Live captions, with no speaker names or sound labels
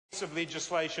piece of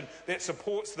legislation that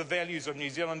supports the values of New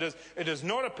Zealanders. It is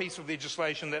not a piece of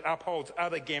legislation that upholds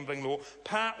other gambling law.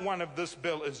 Part 1 of this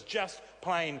bill is just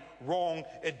plain wrong.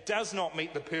 It does not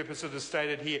meet the purpose that is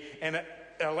stated here, and it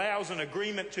allows an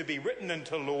agreement to be written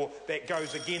into law that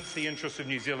goes against the interests of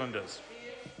New Zealanders.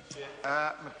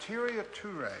 Materia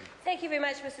Toure. Thank you very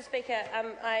much, Mr Speaker.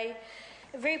 I'm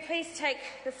very pleased to take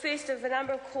the first of a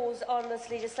number of calls on this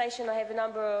legislation. I have a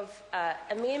number of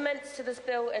amendments to this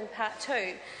bill in Part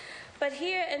 2. But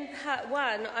here in Part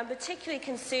 1, I'm particularly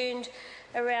concerned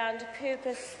around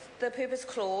the purpose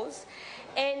clause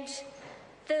and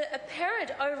the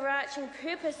apparent overarching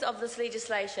purpose of this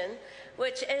legislation,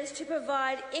 which is to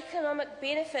provide economic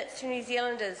benefits to New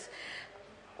Zealanders.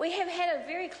 We have had a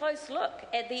very close look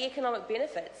at the economic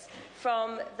benefits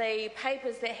from the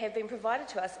papers that have been provided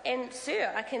to us. And,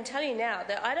 sir, I can tell you now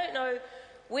that I don't know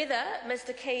whether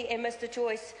Mr Key and Mr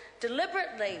Joyce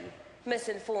deliberately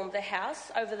misinformed the House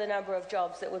over the number of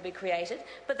jobs that would be created,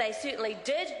 but they certainly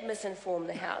did misinform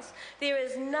the House. There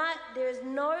is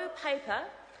no paper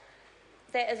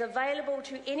that is available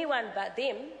to anyone but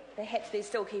them, perhaps they're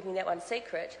still keeping that one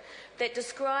secret, that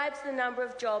describes the number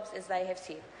of jobs as they have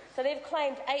said. So they've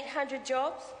claimed 800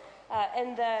 jobs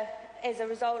as a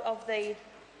result of the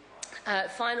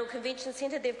final convention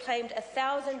centre. They've claimed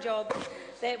 1,000 jobs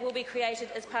that will be created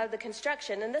as part of the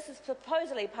construction, and this is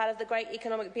supposedly part of the great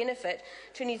economic benefit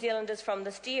to New Zealanders from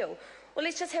this deal. Well,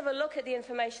 let's just have a look at the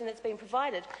information that's been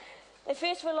provided. They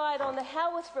first relied on the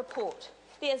Howarth report.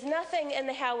 There's nothing in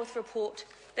the Howarth report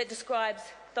that describes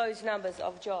those numbers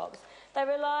of jobs. They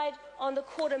relied on the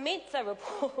Quartermentha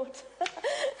report.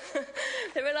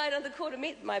 They relied on the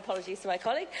Quartermentha, my apologies to my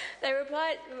colleague. They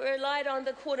relied on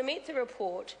the Quartermentha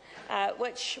report,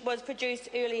 which was produced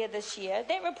earlier this year.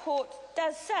 That report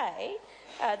does say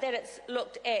that it's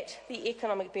looked at the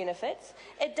economic benefits.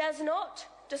 It does not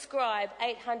describe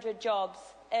 800 jobs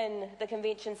in the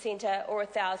convention centre or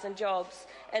 1,000 jobs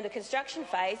in the construction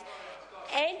phase.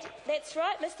 And that's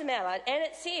right, Mr Mallard, and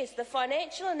it says the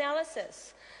financial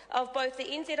analysis of both the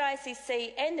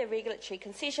NZICC and the regulatory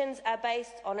concessions are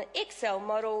based on an Excel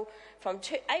model from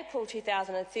April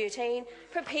 2013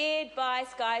 prepared by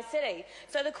Sky City.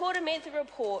 So the Quartermentha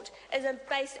report is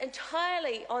based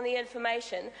entirely on the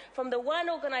information from the one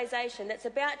organisation that's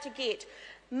about to get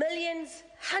millions,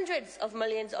 hundreds of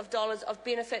millions of dollars of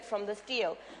benefit from this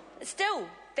deal. Still,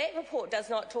 that report does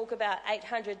not talk about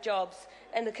 800 jobs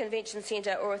in the convention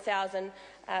centre or 1,000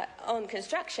 on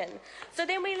construction. So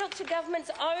then we look to government's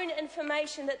own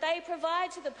information that they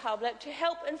provide to the public to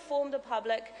help inform the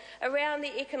public around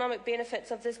the economic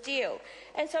benefits of this deal.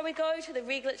 And so we go to the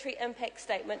regulatory impact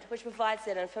statement, which provides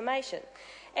that information.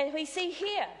 And we see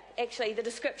here, actually, the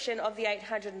description of the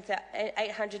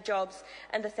 800 jobs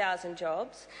and the 1,000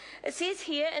 jobs. It says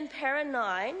here in para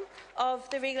 9 of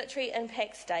the regulatory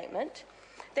impact statement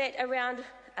that around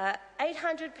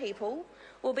 800 people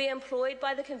will be employed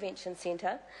by the convention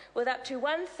centre, with up to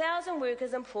 1,000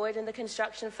 workers employed in the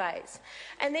construction phase.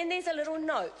 And then there's a little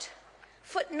note,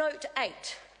 footnote 8,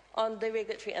 on the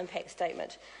regulatory impact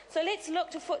statement. So let's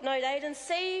look to footnote 8 and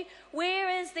see where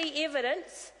is the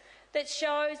evidence that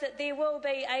shows that there will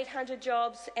be 800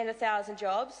 jobs and 1,000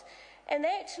 jobs. And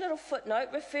that little footnote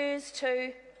refers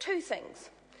to two things.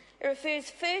 It refers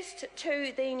first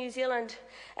to the New Zealand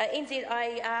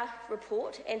NZIER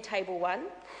report and Table 1,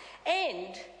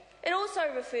 and it also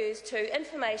refers to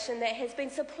information that has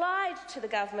been supplied to the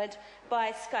government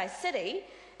by Sky City.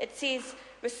 It says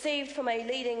received from a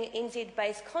leading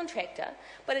NZ-based contractor,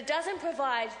 but it doesn't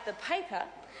provide the paper,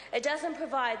 it doesn't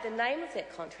provide the name of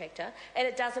that contractor, and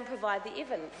it doesn't provide the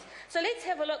evidence. So let's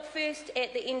have a look first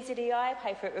at the NZEI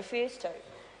paper it refers to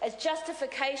as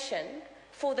justification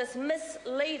for this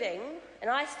misleading,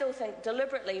 and I still think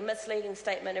deliberately misleading,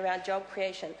 statement around job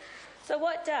creation. So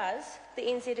what does the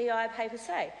NZEI paper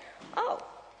say? Oh,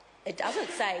 it doesn't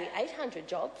say 800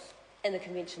 jobs in the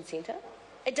convention centre.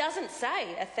 It doesn't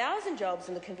say 1,000 jobs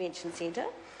in the convention centre.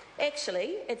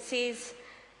 Actually, it says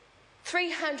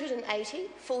 380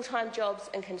 full-time jobs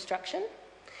in construction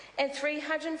and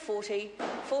 340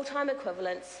 full-time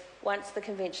equivalents once the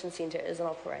convention centre is in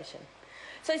operation.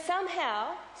 So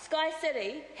somehow Sky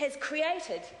City has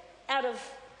created, out of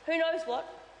who knows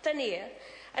what, thin air,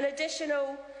 an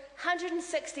additional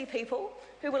 160 people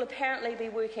who will apparently be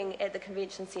working at the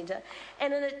convention centre,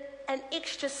 and an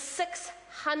extra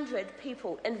 600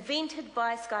 people invented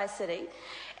by Sky City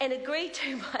and agreed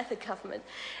to by the government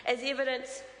as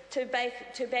evidence to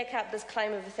back up this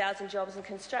claim of 1,000 jobs in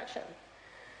construction.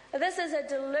 Now, this is a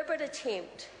deliberate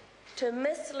attempt to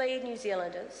mislead New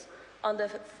Zealanders on the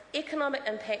economic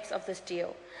impacts of this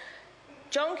deal.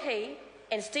 John Key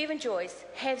and Stephen Joyce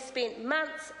have spent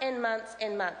months and months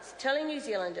and months telling New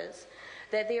Zealanders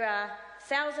that there are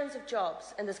thousands of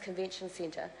jobs in this convention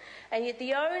centre, and yet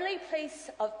the only piece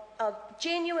of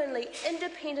genuinely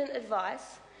independent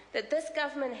advice that this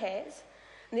government has,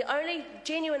 and the only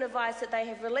genuine advice that they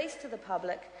have released to the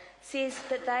public, says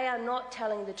that they are not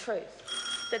telling the truth.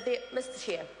 That Mr.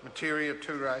 Chair, Materia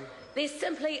Ture. there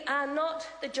simply are not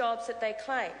the jobs that they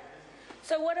claim.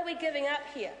 So what are we giving up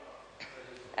here?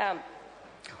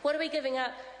 What are we giving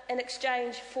up in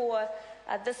exchange for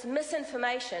this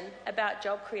misinformation about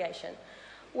job creation?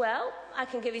 Well, I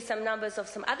can give you some numbers of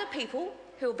some other people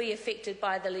who will be affected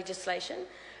by the legislation,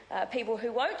 people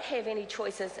who won't have any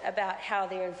choices about how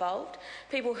they're involved,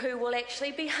 people who will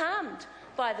actually be harmed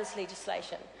by this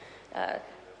legislation.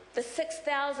 The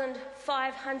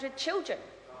 6,500 children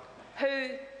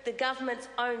who the government's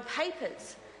own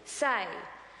papers say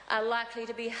are likely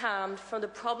to be harmed from the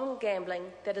problem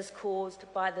gambling that is caused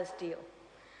by this deal.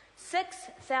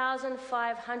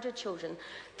 6,500 children.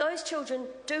 Those children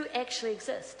do actually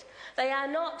exist. They are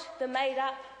not the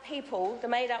made-up people, the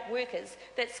made-up workers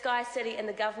that Sky City and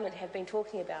the government have been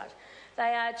talking about.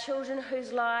 They are children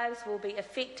whose lives will be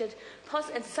affected,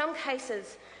 in some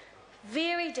cases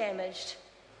very damaged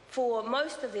for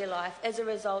most of their life as a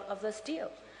result of this deal.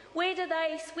 Where do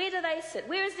they sit?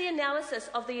 Where is the analysis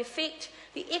of the effect,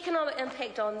 the economic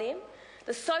impact on them,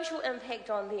 the social impact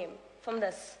on them from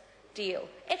this deal?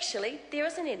 Actually, there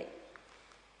isn't any.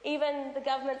 Even the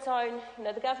government's own,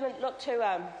 the government looked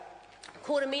to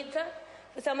Kortamenta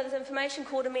for some of this information.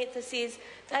 Kortamenta says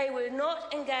they were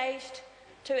not engaged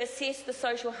to assess the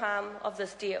social harm of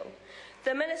this deal.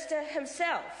 The minister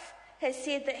himself has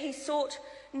said that he sought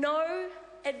no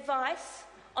advice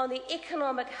on the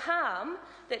economic harm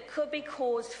that could be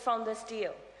caused from this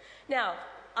deal. Now,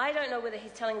 I don't know whether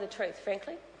he's telling the truth,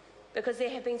 frankly, because there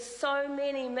have been so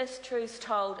many mistruths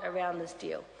told around this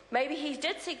deal. Maybe he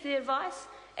did seek the advice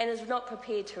and is not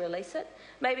prepared to release it.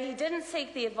 Maybe he didn't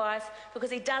seek the advice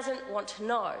because he doesn't want to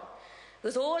know.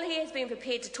 Because all he has been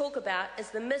prepared to talk about is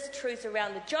the mistruths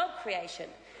around the job creation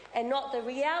and not the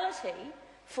reality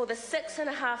for the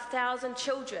 6,500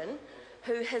 children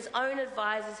who his own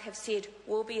advisors have said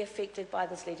will be affected by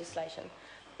this legislation.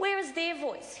 Where is their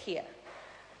voice here?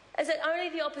 Is it only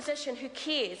the opposition who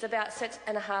cares about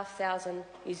 6,500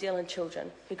 New Zealand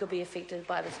children who could be affected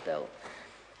by this bill?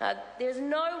 There is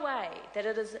no way that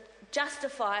it is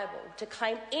justifiable to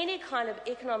claim any kind of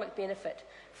economic benefit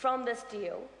from this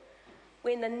deal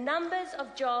when the numbers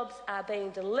of jobs are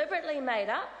being deliberately made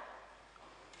up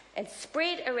and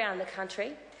spread around the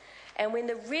country, and when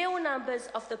the real numbers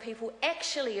of the people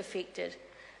actually affected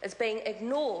is being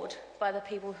ignored by the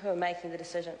people who are making the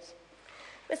decisions.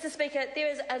 Mr. Speaker,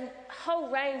 there is a whole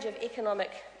range of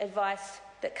economic advice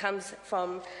that comes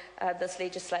from this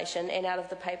legislation and out of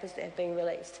the papers that have been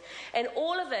released. And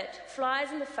all of it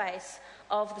flies in the face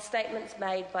of the statements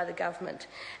made by the government.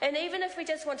 And even if we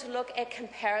just want to look at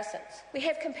comparisons, we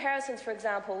have comparisons, for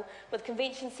example, with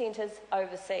convention centres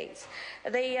overseas.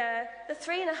 The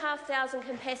 3,500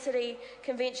 capacity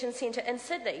convention centre in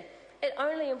Sydney, it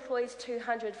only employs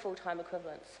 200 full-time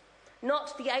equivalents,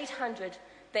 not the 800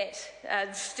 that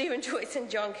Stephen Joyce and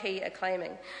John Key are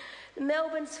claiming.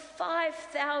 Melbourne's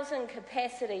 5,000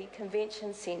 capacity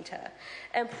convention centre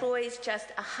employs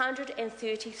just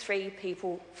 133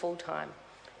 people full-time,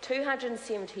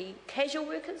 270 casual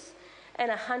workers and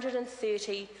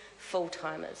 130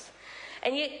 full-timers.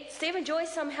 And yet Stephen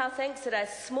Joyce somehow thinks that a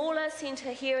smaller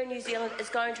centre here in New Zealand is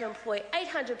going to employ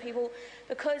 800 people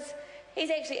because he's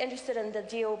actually interested in the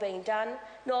deal being done,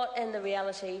 not in the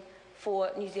reality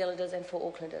for New Zealanders and for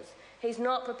Aucklanders. He's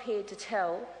not prepared to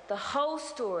tell the whole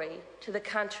story to the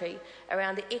country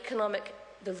around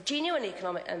the genuine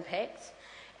economic impacts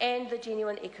and the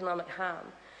genuine economic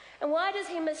harm. And why does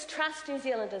he mistrust New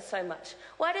Zealanders so much?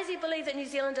 Why does he believe that New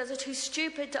Zealanders are too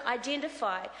stupid to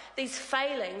identify these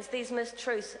failings, these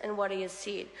mistruths in what he has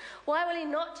said? Why will he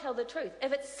not tell the truth?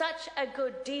 If it's such a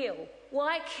good deal,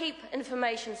 why keep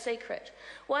information secret?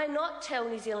 Why not tell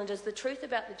New Zealanders the truth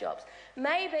about the jobs?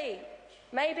 Maybe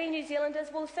New Zealanders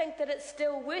will think that it's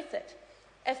still worth it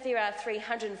if there are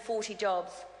 340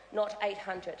 jobs, not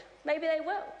 800. Maybe they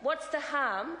will. What's the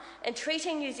harm in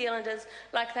treating New Zealanders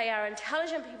like they are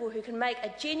intelligent people who can make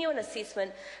a genuine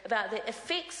assessment about the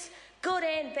effects, good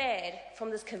and bad,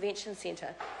 from this convention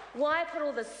centre? Why put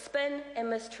all this spin and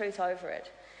mistruth over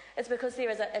it? It's because there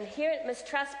is an inherent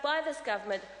mistrust by this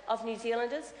government of New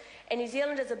Zealanders and New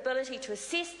Zealanders' ability to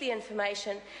assess the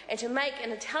information and to make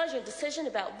an intelligent decision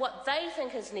about what they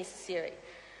think is necessary.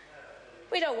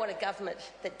 We don't want a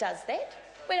government that does that.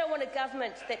 We don't want a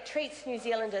government that treats New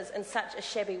Zealanders in such a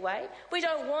shabby way. We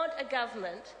don't want a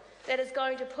government that is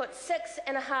going to put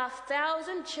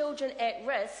 6,500 children at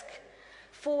risk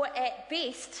for, at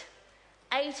best,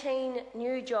 18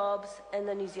 new jobs in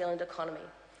the New Zealand economy.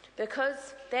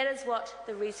 Because that is what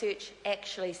the research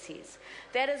actually says.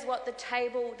 That is what the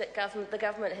table that the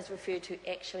government has referred to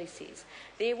actually says.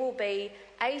 There will be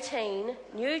 18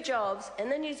 new jobs in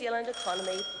the New Zealand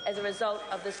economy as a result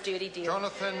of this dirty deal.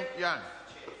 Jonathan Young.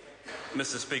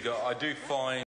 Mr. Speaker, I do find